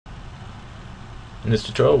In this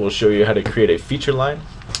tutorial we'll show you how to create a feature line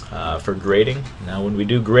for grading. Now when we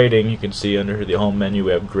do grading, you can see under the home menu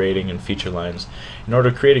we have grading and feature lines. In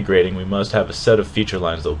order to create a grading, we must have a set of feature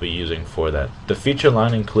lines that we'll be using for that. The feature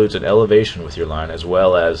line includes an elevation with your line as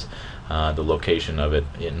well as the location of it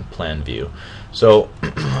in plan view. So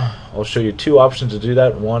I'll show you two options to do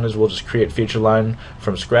that. One is we'll just create feature line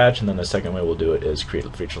from scratch, and then the second way we'll do it is create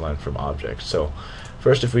a feature line from objects. So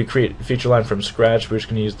first, if we create a feature line from scratch, we're just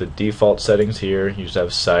going to use the default settings here. You just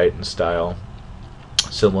have site and style,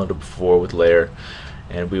 similar to before with layer,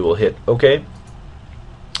 and we will hit OK,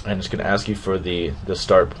 and it's going to ask you for the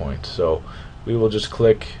start point. So we will just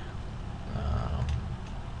click,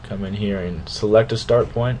 come in here and select a start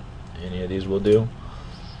point. Any of these will do.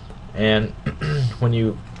 And when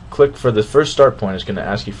you click for the first start point, it's going to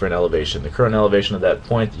ask you for an elevation. The current elevation of that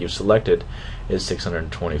point that you've selected is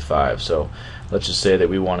 625. So let's just say that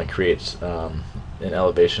we want to create an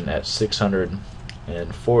elevation at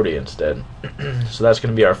 640 instead. So that's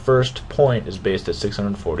going to be our first point, is based at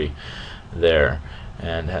 640 there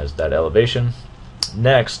and has that elevation.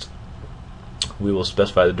 Next, we will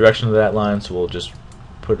specify the direction of that line, so we'll just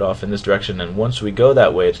put it off in this direction, and once we go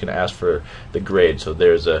that way, it's going to ask for the grade. So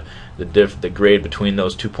there's the grade between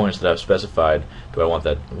those 2 points that I've specified. Do I want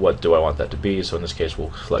that? What do I want that to be? So in this case,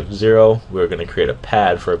 we'll select 0. We're going to create a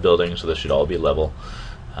pad for a building, so this should all be level.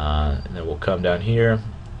 And then we'll come down here,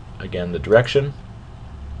 again the direction,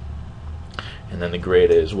 and then the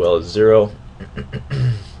grade as well as 0.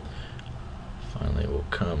 Finally, we'll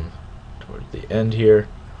come towards the end here,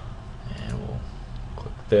 and we'll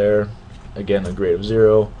click there. Again, a grade of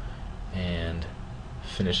 0, and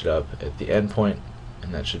finish it up at the end point,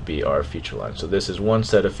 and that should be our feature line. So this is one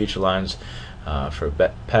set of feature lines for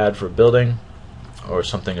a pad for a building or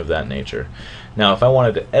something of that nature. Now if I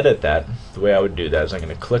wanted to edit that, the way I would do that is I'm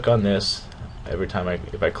going to click on this. Every time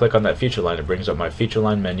if I click on that feature line, it brings up my feature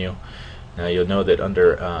line menu. Now you'll know that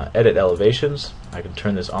under edit elevations, I can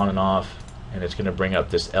turn this on and off, and it's going to bring up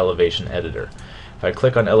this elevation editor. If I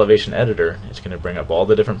click on Elevation Editor, it's going to bring up all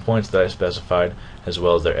the different points that I specified as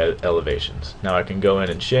well as their elevations. Now I can go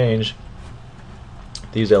in and change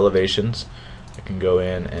these elevations. I can go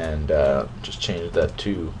in and just change that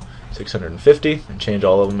to 650 and change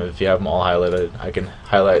all of them. If you have them all highlighted, I can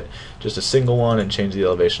highlight just a single one and change the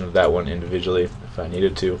elevation of that one individually if I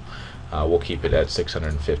needed to. We'll keep it at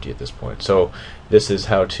 650 at this point. So this is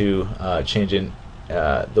how to change in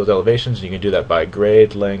those elevations. You can do that by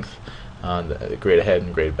grade, length, on the grade ahead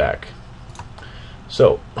and grade back.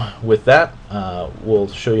 So with that, we'll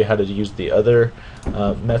show you how to use the other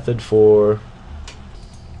method for.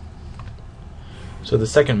 So the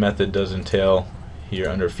second method does entail here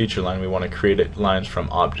under feature line, we want to create lines from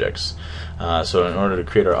objects. So in order to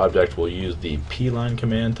create our object, we'll use the pline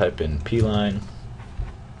command. Type in pline,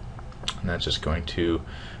 and that's just going to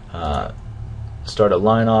start a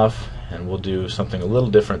line off, and we'll do something a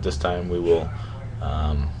little different this time. We will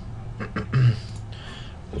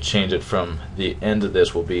we'll change it from the end of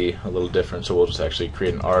this will be a little different, so we'll just actually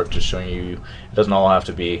create an arc, just showing you it doesn't all have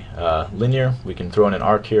to be linear. We can throw in an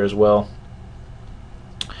arc here as well,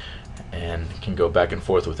 and can go back and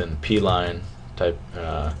forth within the pline. Type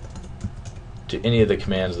to any of the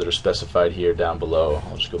commands that are specified here down below.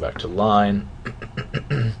 I'll just go back to line,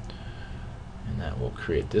 and that will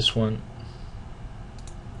create this one,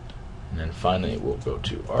 and then finally we'll go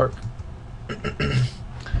to arc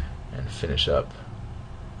and finish up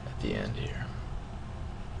at the end here.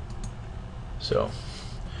 So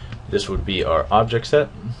this would be our object set.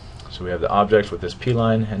 So we have the object with this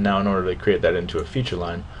pline, and now in order to create that into a feature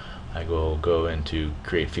line, I will go into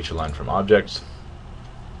create feature line from objects.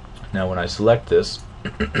 Now when I select this,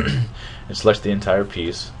 it selects the entire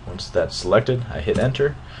piece. Once that's selected, I hit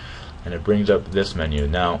enter, and it brings up this menu.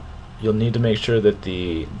 Now you'll need to make sure that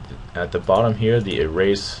at the bottom here, the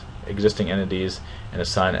erase existing entities and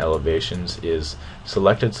assign elevations is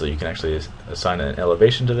selected, so you can actually assign an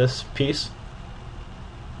elevation to this piece,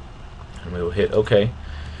 and we will hit OK,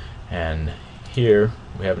 and here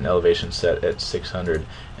we have an elevation set at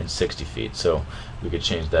 660 feet, so we could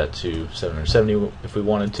change that to 770 if we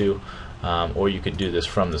wanted to, or you could do this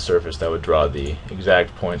from the surface. That would draw the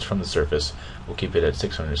exact points from the surface. We'll keep it at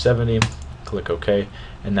 670, click OK,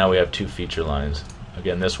 and now we have two feature lines.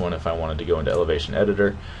 Again, this one, if I wanted to go into Elevation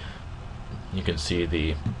Editor, you can see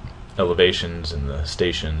the elevations and the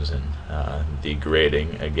stations and the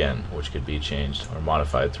grading again, which could be changed or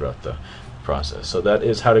modified throughout the process. So that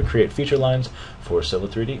is how to create feature lines for Civil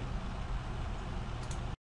 3D.